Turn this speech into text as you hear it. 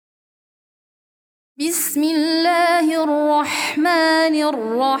بسم الله الرحمن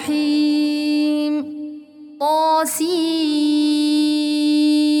الرحيم طاسيم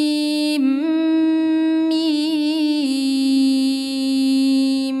ميم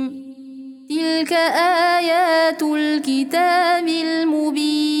تلك آيات الكتاب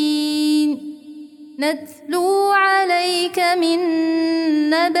المبين نتلو عليك من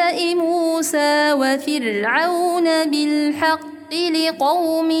نبأ موسى وفرعون بالحق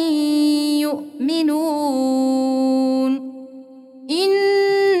لقوم يؤمنون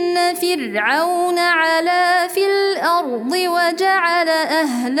إن فرعون علا في الأرض وجعل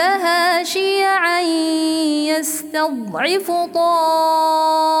أهلها شيعا يستضعف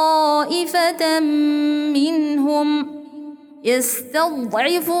طائفة منهم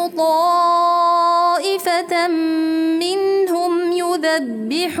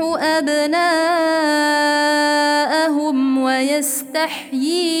يذبح أبناءهم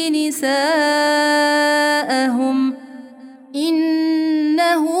ويستحيي نساءهم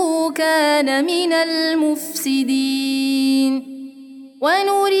إنه كان من المفسدين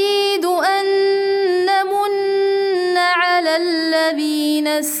ونريد أن نمن على الذين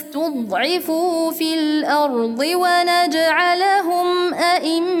استضعفوا في الأرض ونجعلهم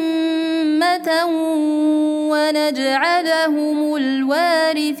أئمة ونجعلهم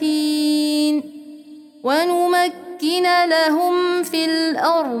الوارثين ونمكن لهم في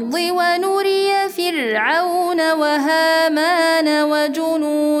الأرض ونري فرعون وهامان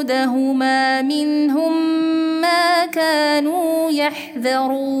وجنودهما منهم ما كانوا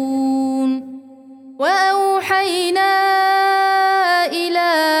يحذرون وأوحينا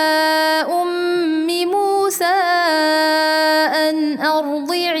إلى أم موسى أن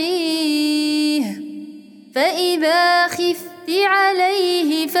أرضعيه فإذا خفت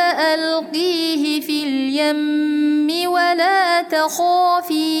عليه فألقيه في اليم ولا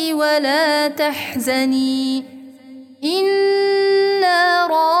تخافي ولا تحزني إنا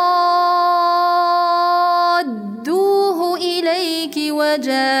رادوه إليك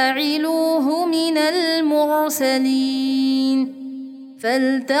وجاعلوه من المرسلين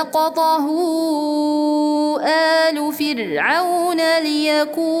فالتقطه آل فرعون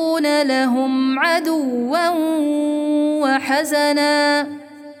ليكون لهم عدوا وحزنا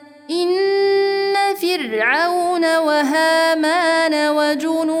إن فرعون وهامان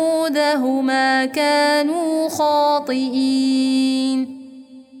وجنودهما كانوا خاطئين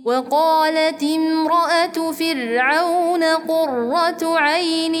وقالت امرأة فرعون قرة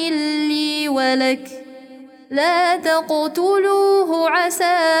عين لي ولك لا تقتلوه عسى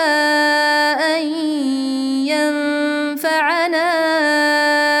أن ينفعنا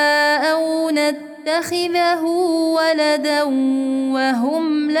أو نتخذه ولدا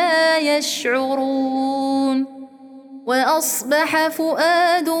وهم لا يشعرون وأصبح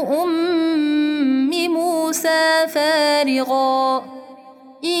فؤاد أم موسى فارغا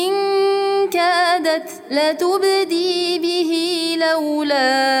إن كادت لتبدي به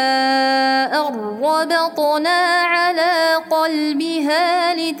لولا أن ربطنا على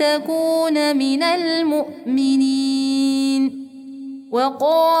قلبها لتكون من المؤمنين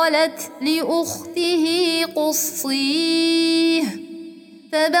وقالت لأخته قصيه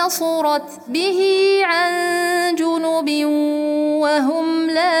فبصرت به عن جنب وهم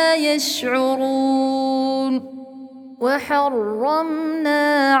لا يشعرون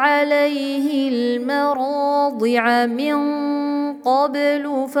وحرمنا عليه المراضع من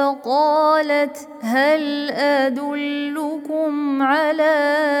قبل فقالت هل أدلكم على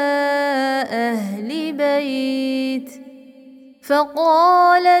أهل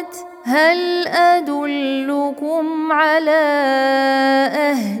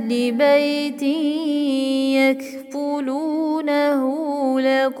بيت يكفلونه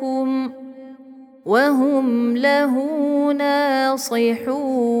لكم وهم له ناصحون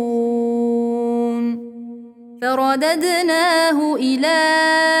فرددناه إلى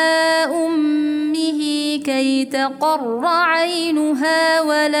أمه كي تقر عينها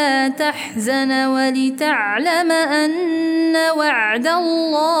ولا تحزن ولتعلم أن وعد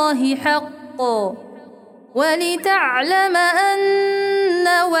الله حق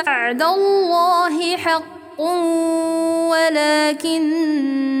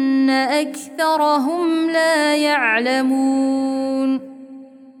ولكن أكثرهم لا يعلمون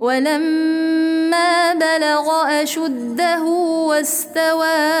ولما بلغ أشده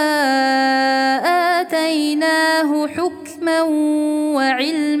واستوى آتيناه حكما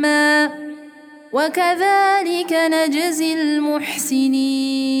وعلما وكذلك نجزي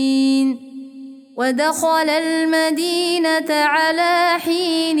المحسنين ودخل المدينة على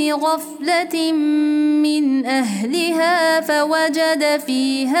حين غفلة من أهلها فوجد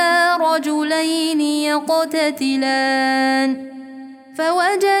فيها رجلين يقتتلان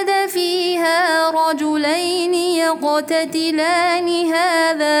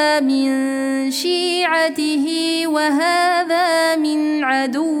هذا من شيعته وهذا من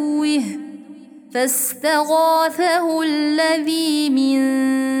عدوه فاستغاثه الذي من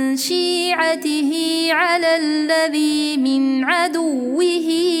شيعته على الذي من عدوه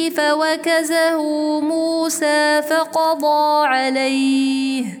فوكزه موسى فقضى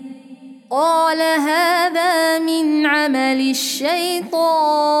عليه قال هذا من عمل الشيطان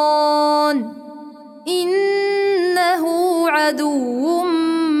إنه عدو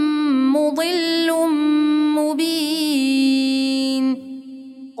مضل مبين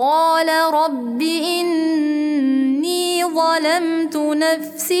قال رب إني ظلمت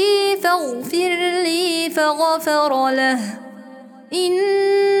نفسي فاغفر لي فغفر له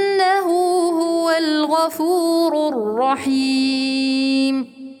إنه هو الغفور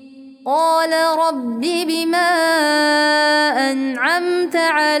الرحيم قال رب بما أنعمت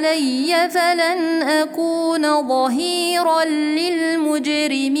علي فلن أكون ظهيرا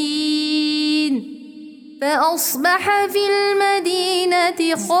للمجرمين فأصبح في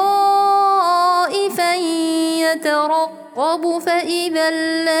المدينة خائفا يترقب فإذا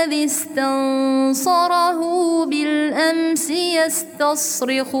الذي استنصره بالأمس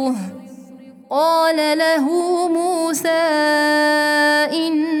يستصرخه قال له موسى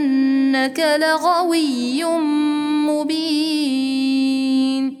إنك لغوي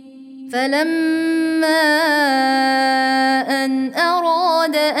مبين فلما أن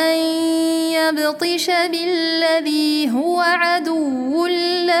أراد أن يبطش بالذي هو عدو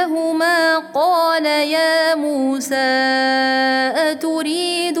لهما قال يا موسى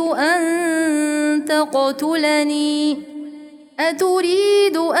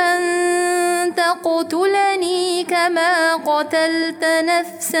أتريد أن تقتلني كما قتلت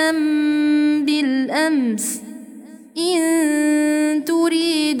نفسا بالأمس إن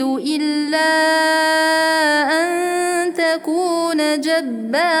تريد إلا أن تكون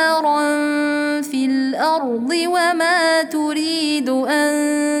جبارا في الأرض وما تريد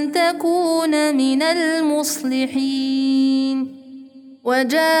أن تكون من المصلحين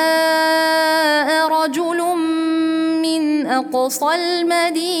وجاء رجل من أقصى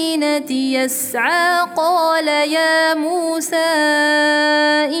المدينة يسعى قال يا موسى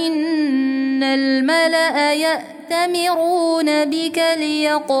إن الملأ يأتمرون بك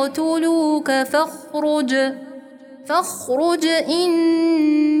ليقتلوك فاخرج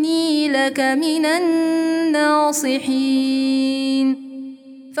إني لك من الناصحين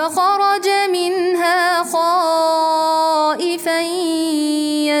فخرج منها خائفا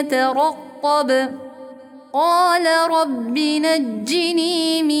يترقب قال رب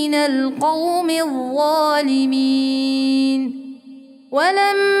نجني من القوم الظالمين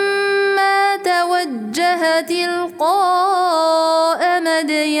ولما توجه تلقاء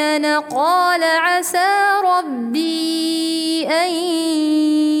مدين قال عسى ربي أن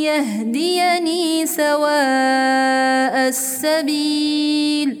يهديني سواء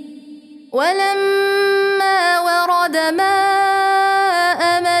السبيل ولما ورد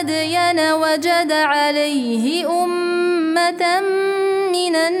ماء مدين وجد عليه أمة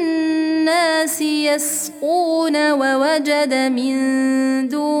من الناس يسقون ووجد من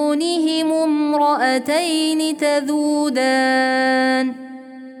دونهم امرأتين تذودان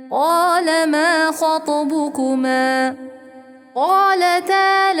قال ما خطبكما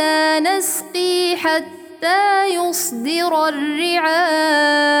قالتا لا نسقي حتى يصدر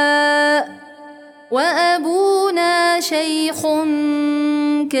الرعاء وأبونا شيخ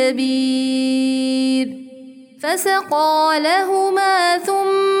كبير فسقى لهما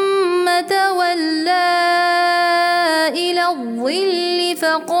ثم تولى إلى الظل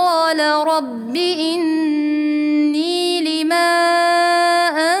فقال رب إني لما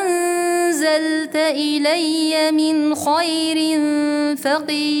أنزلت إلي من خير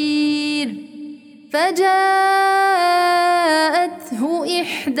فقير فجاءته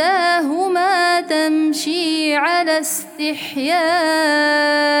إحداهما تمشي على استحياء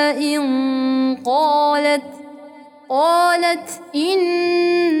قالت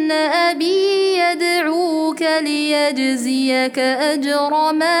إن أبي يدعوك ليجزيك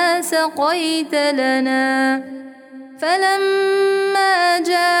أجر ما سقيت لنا فلما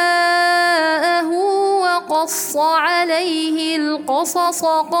جاءه وقص عليه القصص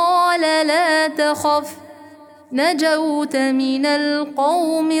قال لا تخف نجوت من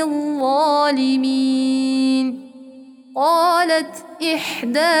القوم الظالمين قالت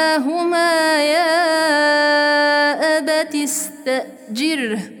إحداهما يا أبت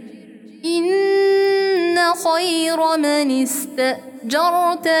استأجره إن خير من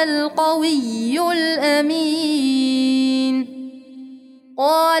استأجرت القوي الأمين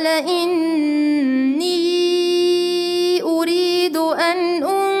قال إني أريد أن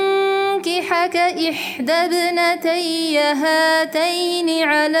أنكحك إحدى ابنتي هاتين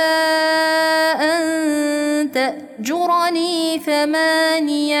على أن تأجرني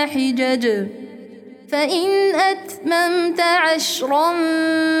 8 حجج فإن أتممت 10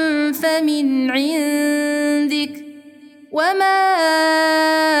 فمن عندك وما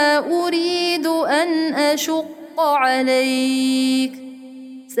أريد أن أشق عليك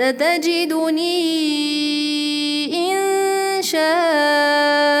ستجدني إن شاء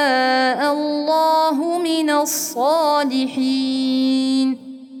الله من الصالحين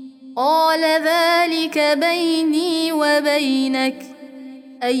قال ذلك بيني وبينك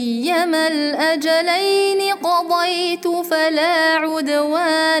أيما الأجلين قضيت فلا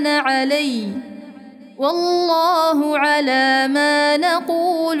عدوان علي والله على ما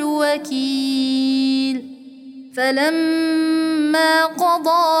نقول وكيل فلما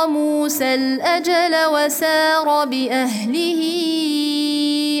قضى موسى الأجل وسار بأهله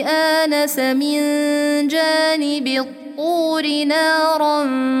آنس من جانب الطور نارا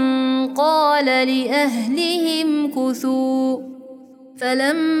قال لأهلهم كثوا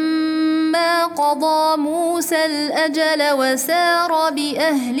فلما قضى موسى الأجل وسار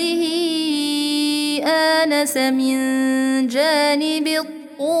بأهله آنس من جانب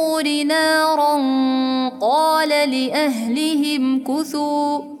الطور نارا قال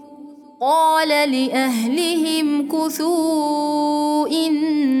لأهلهم كثوا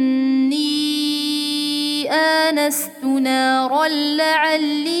إني آنست نارا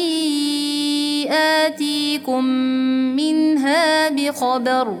لعلي آتيكم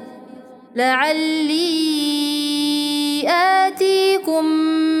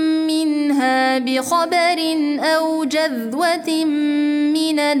منها بخبر أو جذوة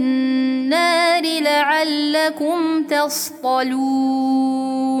من النار لعلكم تصطلون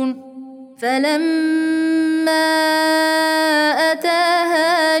فلما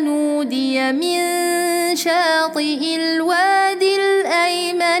أتاها نودي من شاطئ الوادي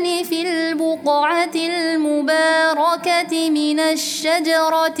الأيمن في البقعة المباركة من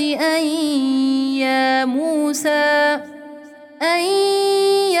الشجرة أن يا موسى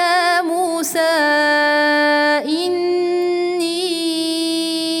إني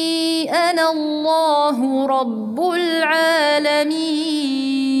أنا الله رب العالمين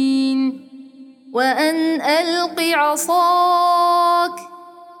وأن ألق عصاك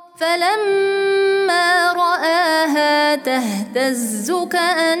فلما رآها تهتز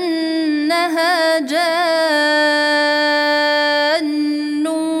كأنها جان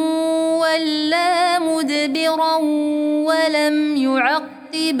ولا مدبرا ولم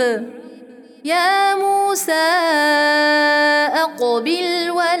يعقب يا موسى أقبل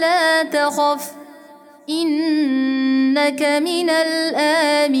ولا تخف إنك من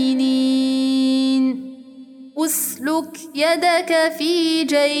الآمنين أسلك يدك في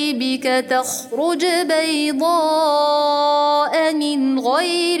جيبك تخرج بيضاء من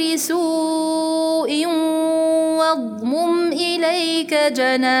غير سوء واضمم إليك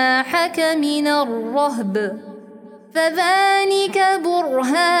جناحك من الرهب فذلك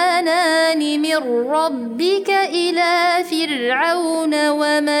برهانان من ربك إلى فرعون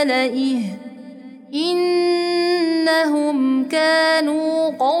وملئه إنهم كانوا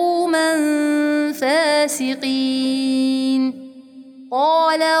قوما فاسقين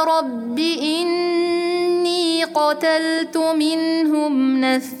قال رب إني قتلت منهم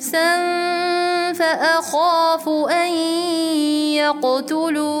نفسا فأخاف أن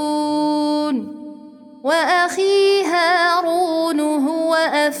يقتلون وأخي هارون هو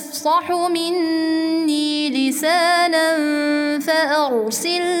أفصح مني لسانا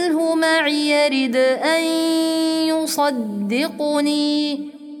فأرسله معي يرد أن يصدقني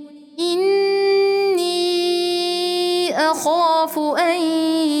إني أخاف أن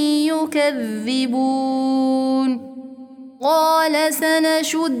يكذبون قال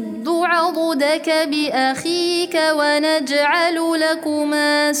سنشد عضدك بأخيك ونجعل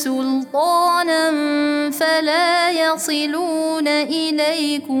لكما سلطانا فلا يصلون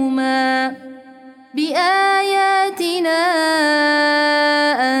إليكما بآياتنا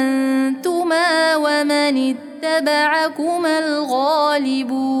أنتما ومن اتبعكما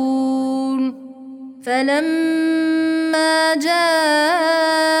الغالبون فلما جاءهم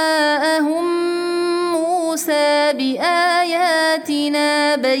موسى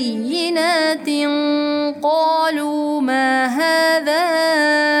بآياتنا بينات قالوا ما هذا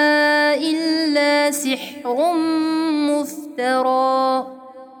إلا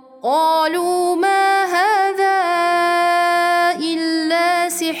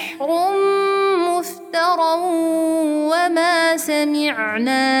سحر مفترى وما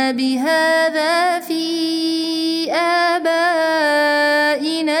سمعنا بهذا في آبائنا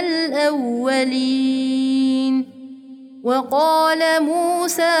الأولين وقال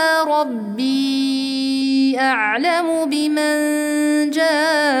موسى ربي أعلم بمن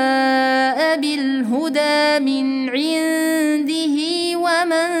جاء بالهدى من عنده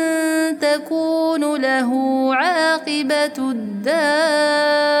ومن تكون له عاقبة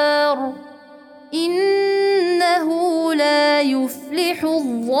الدار إنه لا يفلح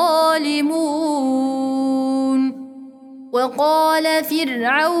الظالمون وقال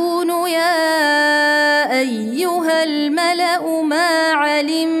فرعون يا أيها الملأ ما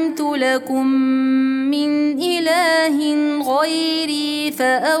علمت لكم من إله غيري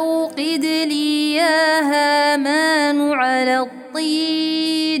فأوقد لي يا هامان على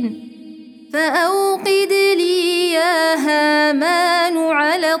الطين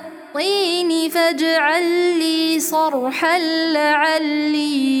فاجعل لي صرحا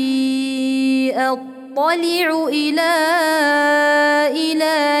لعلي أطلع إلى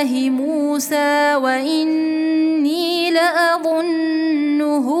إله موسى وإني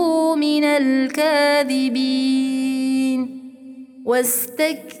لأظنه من الكاذبين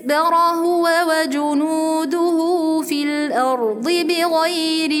واستكبر هو وجنوده في الأرض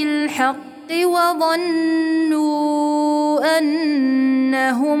بغير الحق وظنوا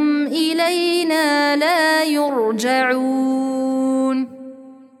أنهم إلينا لا يرجعون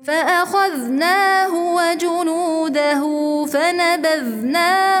فأخذناه وجنوده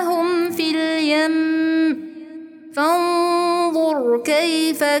فنبذناهم في اليم فانظر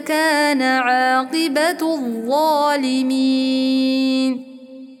كيف كان عاقبة الظالمين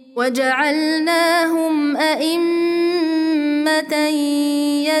وجعلناهم أئمة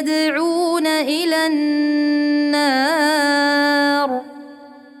يدعون إلى النار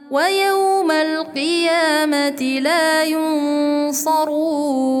ويوم القيامة لا ينصرون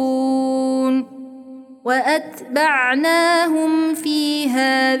وأتبعناهم في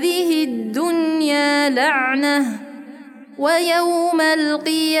هذه الدنيا لعنة ويوم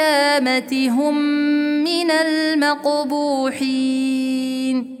القيامة هم من المقبوحين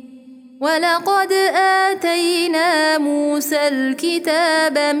ولقد آتينا موسى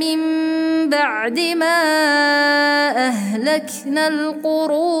الكتاب من بعد ما أهلكنا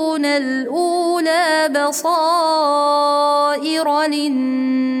القرون الأولى بصائر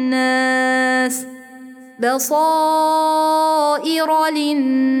للناس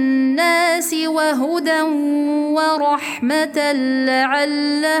وهدى ورحمة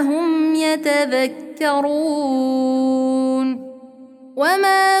لعلهم يتذكرون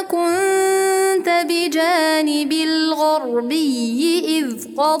وما كنت بجانب الغربي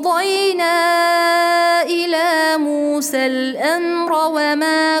إذ قضينا إلى موسى الأمر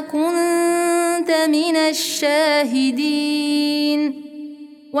وما كنت من الشاهدين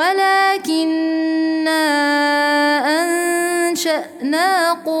ولكننا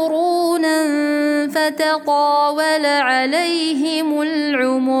أنشأنا قرونا فتطاول عليهم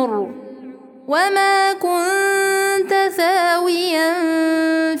العمر وما كنت ثاويا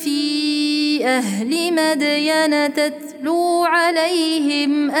في أهل مدين تتلو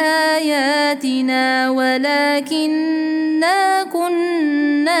عليهم آياتنا ولكننا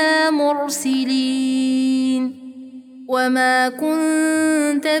كنا مرسلين وما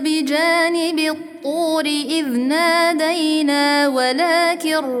كنت بجانب الطور إذ نادينا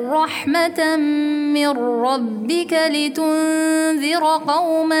ولكن رحمة من ربك لتنذر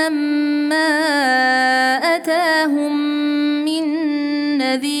قوما ما أتاهم من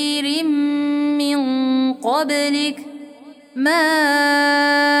نذير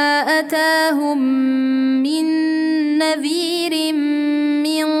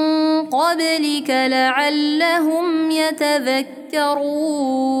من قبلك لعلهم يتذكرون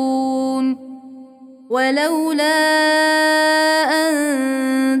ولولا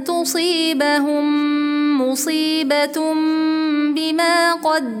أن تصيبهم مصيبة بما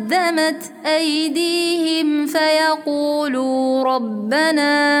قدمت أيديهم فيقولوا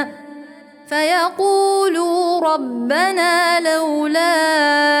ربنا لولا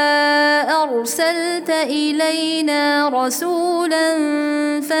أرسلت إلينا رسولا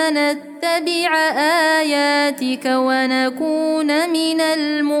فنتبع آياتك ونكون من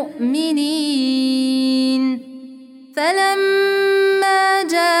المؤمنين فلما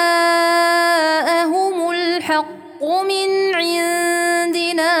جاءهم الحق من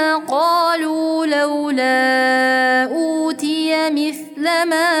عندنا لولا أوتي مثل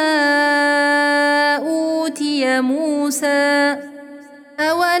ما أوتي موسى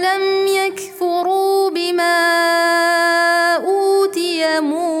أولم يكفروا بما أوتي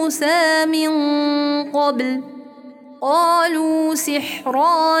موسى من قبل قالوا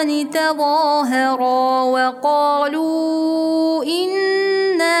سحران تظاهرا وقالوا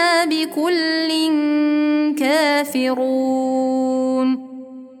إنا بكل كافرون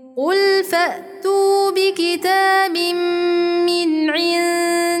قل فأتوا بكتاب من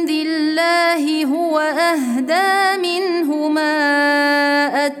عند الله هو أهدى منهما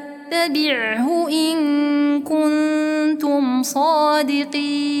أتبعه إن كنتم صادقين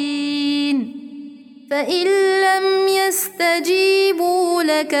فإن لم يستجيبوا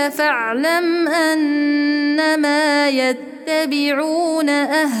لك فاعلم أنما يتبعون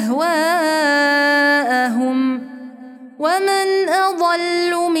أهواءهم ومن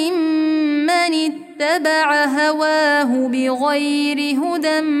أضل ممن اتبع هواه بغير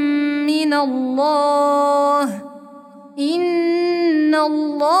هدى من الله إن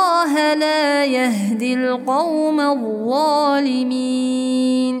الله لا يهدي القوم الظالمين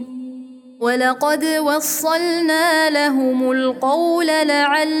ولقد وصلنا لهم القول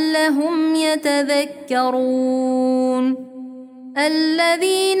لعلهم يتذكرون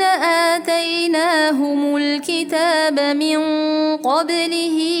الذين آتيناهم الكتاب من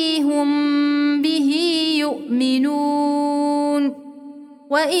قبله هم به يؤمنون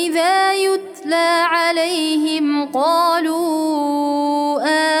وإذا يتلى عليهم قالوا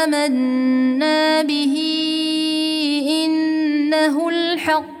آمنا به إنه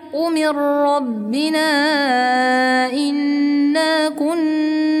الحق من ربنا إنا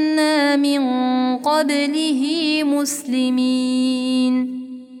كنا من قبله مسلمين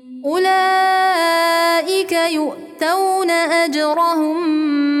أولئك يؤتون أجرهم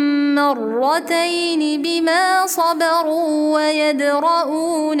مرتين بما صبروا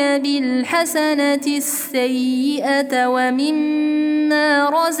ويدرؤون بالحسنة السيئة ومما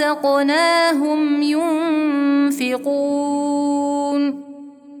رزقناهم ينفقون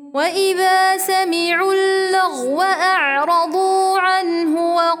وإذا سمعوا اللغو أعرضوا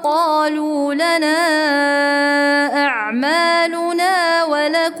عنه وقالوا لنا أعمالنا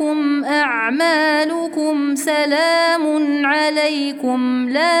ولكم أعمالكم سلام عليكم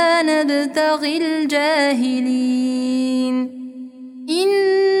لا نبتغي الجاهلين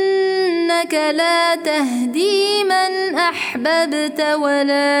إنك لا تهدي من أحببت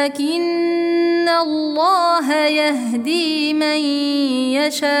ولكن الله يهدي من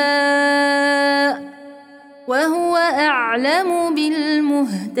يشاء وهو أعلم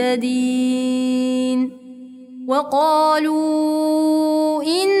بالمهتدين وقالوا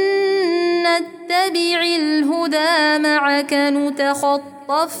إن نتبع الهدى معك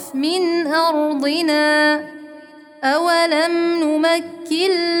نتخطف من أرضنا أولم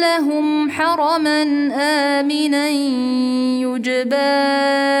نمكن لهم حرما آمنا يجبى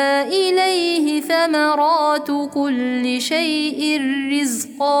إليه ثمرات كل شيء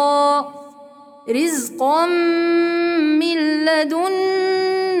رزقا من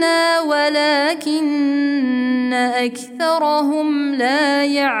لدنا ولكن أكثرهم لا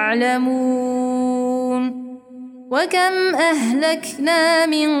يعلمون وكم أهلكنا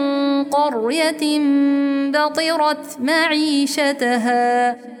من قرية بطرت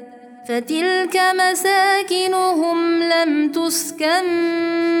معيشتها فتلك مساكنهم لم تسكن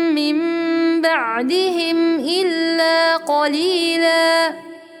من بعدهم إلا قليلا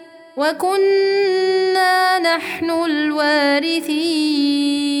وكنا نحن الوارثين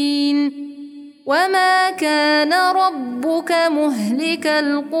وما كان ربك مهلك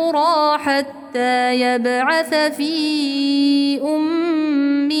القرى حتى يبعث في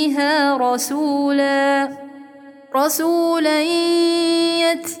أمها رسولا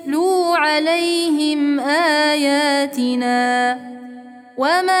يتلو عليهم آياتنا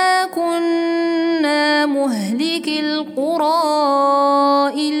وما كنا مهلك القرى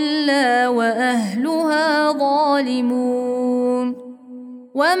إلا وأهلها ظالمون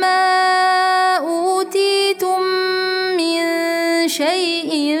وما أوتيتم من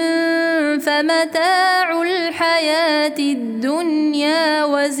شيء فمتاع الحياة الدنيا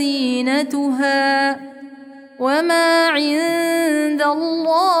وزينتها وما عند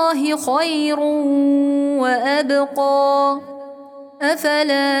الله خير وأبقى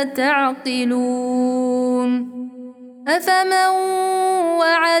أفلا تعقلون أفمن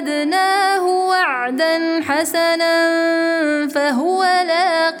وعدناه وعدا حسنا فهو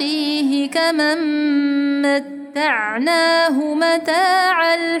لاقيه كمن متعناه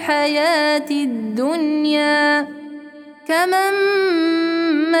متاع الحياة الدنيا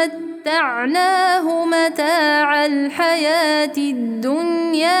متعناه متاع الحياة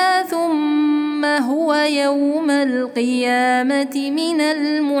الدنيا ثم هو يوم القيامة من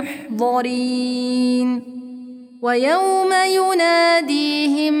المحضرين ويوم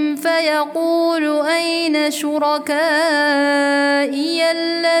يناديهم فيقول أين شركائي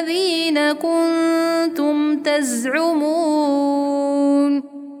الذين كنتم تزعمون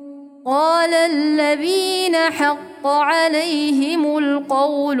قال الذين حق عليهم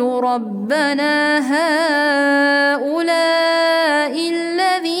القول ربنا هؤلاء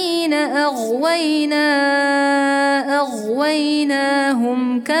الذين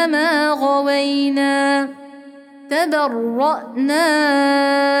أغويناهم كما غوينا تبرأنا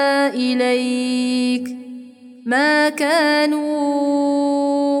إليك ما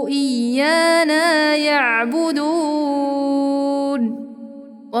كانوا إيانا يعبدون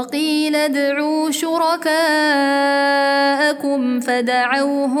وقيل ادعوا شركاءكم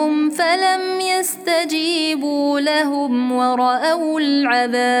فدعوهم فلم يستجيبوا لهم ورأوا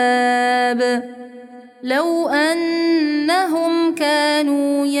العذاب لو أنهم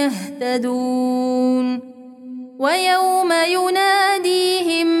كانوا يهتدون ويوم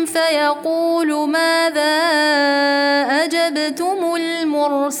يناديهم فيقول ماذا أجبتم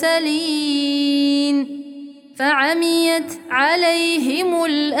المرسلين فعميت عليهم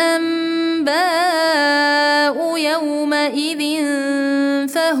الأنباء يومئذ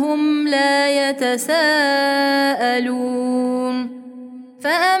فهم لا يتساءلون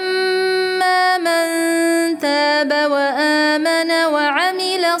فأما من تاب وآمن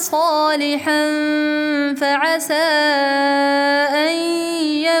وعمل صالحا فعسى أن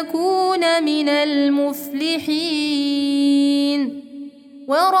يكون من المفلحين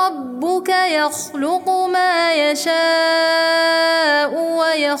وربك يخلق ما يشاء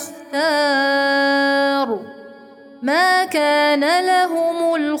ويختار ما كان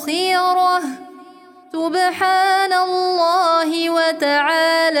لهم الخيرة سبحان الله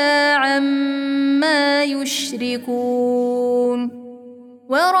وتعالى عما يشركون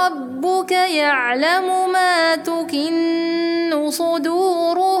وربك يعلم ما تكن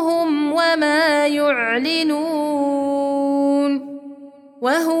صدورهم وما يعلنون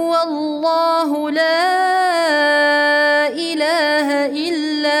وهو الله لا إله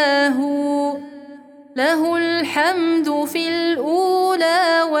إلا هو له الحمد في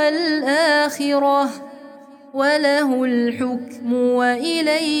الأولى والآخرة وله الحكم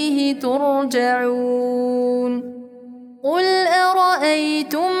وإليه ترجعون قل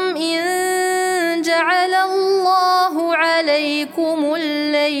أرأيتم إن جعل الله عليكم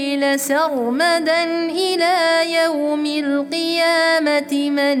الليل سرمدا إلى يوم القيامة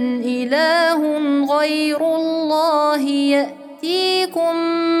من إله غير الله يأتيكم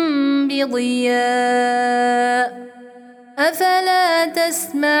بضياء أفلا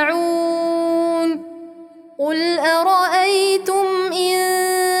تسمعون قل أرأيتم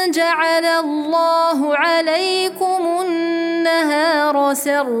إن جعل الله عليكم النهار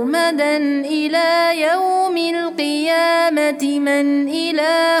سرمدا إلى يوم القيامة من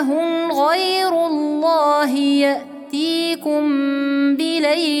إله غير الله يأتيكم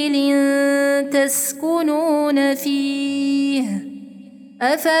بليل تسكنون فيه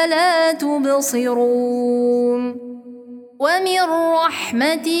أفلا تبصرون ومن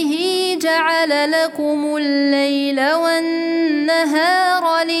رحمته جعل لكم الليل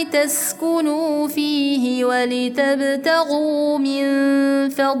والنهار لتسكنوا فيه ولتبتغوا من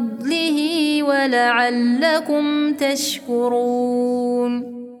فضله ولعلكم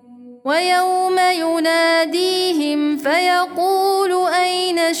تشكرون ويوم يناديهم فيقول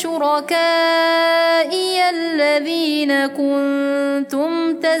أين شركائي الذين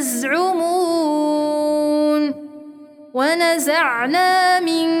كنتم تزعمون ونزعنا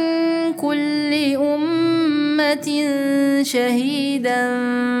من كل أمة شهيدا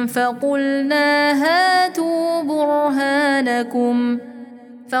فقلنا هاتوا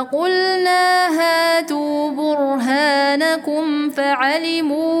برهانكم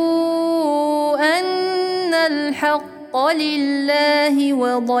فعلموا أن الحق لله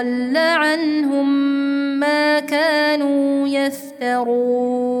وضل عنهم ما كانوا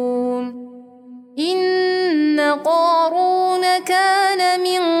يفترون إن قارون كان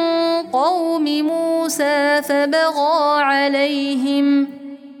من قوم موسى فبغى عليهم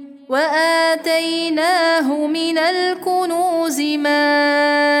وآتيناه من الكنوز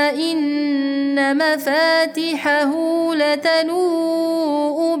ما إن مفاتحه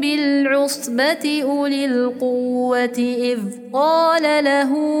لتنوء بالعصبة أولي القوة إذ قال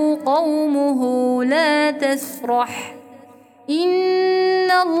له قومه لا تفرح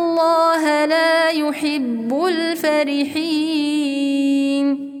إن الله لا يحب الفرحين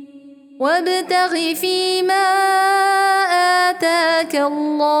وابتغ فيما آتاك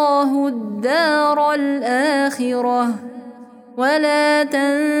الله الدار الآخرة ولا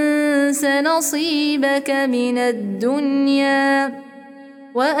تنس نصيبك من الدنيا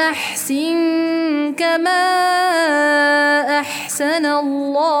وأحسن كما أحسن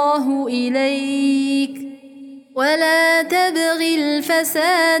الله إليك ولا تبغ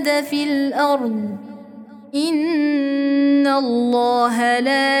الفساد في الأرض إن الله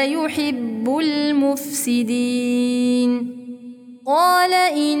لا يحب المفسدين. قال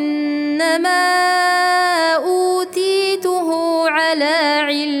إنما أوتيته على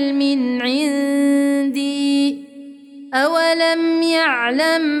علم عندي أولم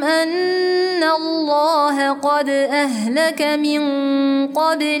يعلم أن الله قد أهلك من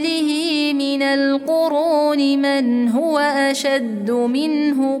قبله من القرون من هو أشد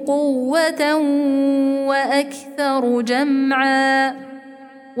منه قوة وأكثر جمعا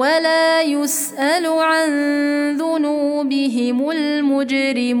ولا يسأل عن ذنوبهم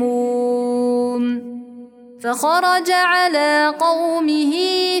المجرمون. فخرج على قومه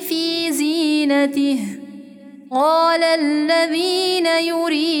في زينته قال الذين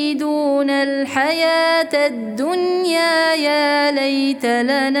يريدون الحياة الدنيا يا ليت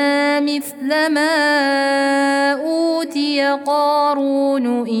لنا مثل ما أوتي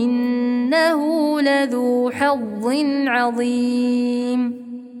قارون إنه لذو حظ عظيم.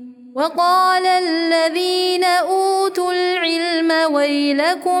 وقال الذين أوتوا العلم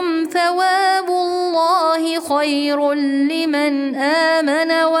ويلكم ثواب الله خير لمن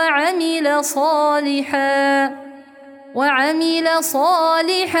آمن وعمل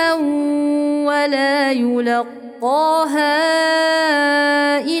صالحا ولا يلقاها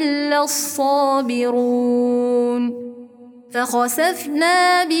إلا الصابرون.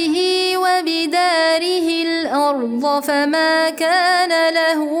 فخسفنا به وبداره الأرض فما كان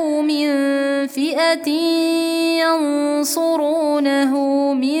له من فئة ينصرونه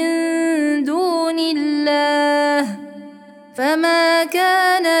من دون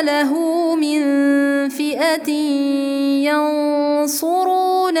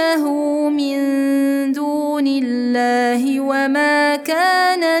الله وما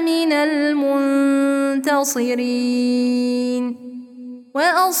كان من المنتصرين.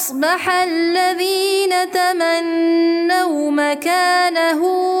 وأصبح الذين تمنوا مكانه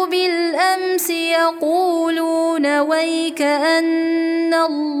بالأمس يقولون ويك أن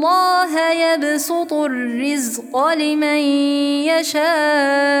الله يبسط الرزق لمن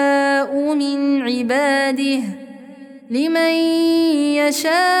يشاء من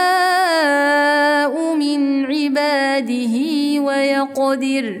عباده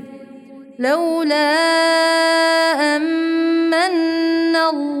ويقدر لولا أمن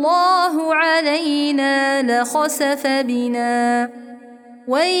الله علينا لخسف بنا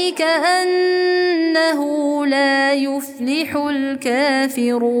ويكأنه لا يفلح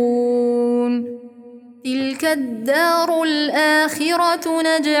الكافرون. تلك الدار الآخرة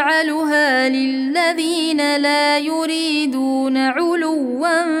نجعلها للذين لا يريدون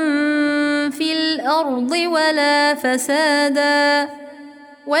علوا في الأرض ولا فسادا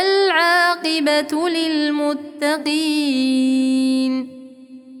والعاقبة للمتقين.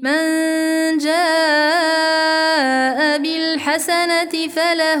 من جاء بالحسنة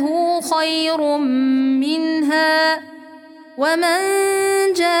فله خير منها ومن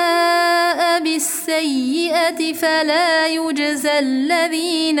جاء بالسيئة فلا يجزى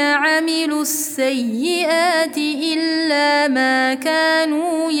الذين عملوا السيئات إلا ما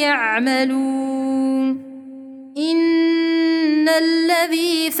كانوا يعملون. إن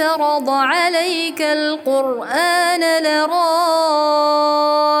الذي فرض عليك القرآن لرادك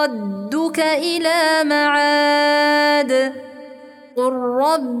إلى معاد قل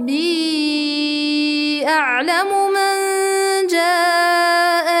ربي أعلم من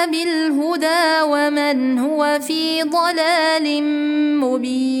جاء بالهدى ومن هو في ضلال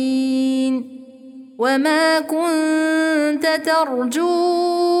مبين. وما كنت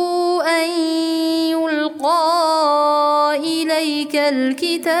ترجو أن يلقى إليك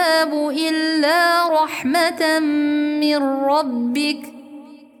الكتاب إلا رحمة من ربك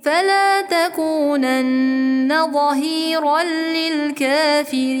فلا تكونن ظهيرا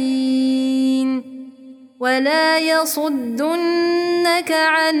للكافرين. ولا يصدنك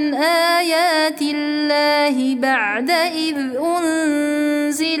عن آيات الله بعد إذ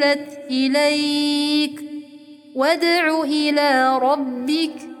أنزلت إليك وادع إلى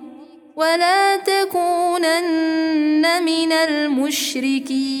ربك ولا تكونن من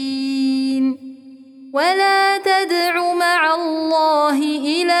المشركين. ولا تدع مع الله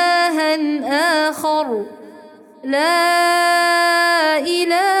إلها آخر لا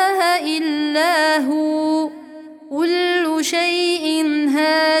إله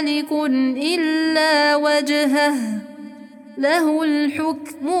إلا وجهه له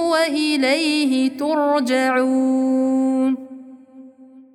الحكم وإليه ترجعون.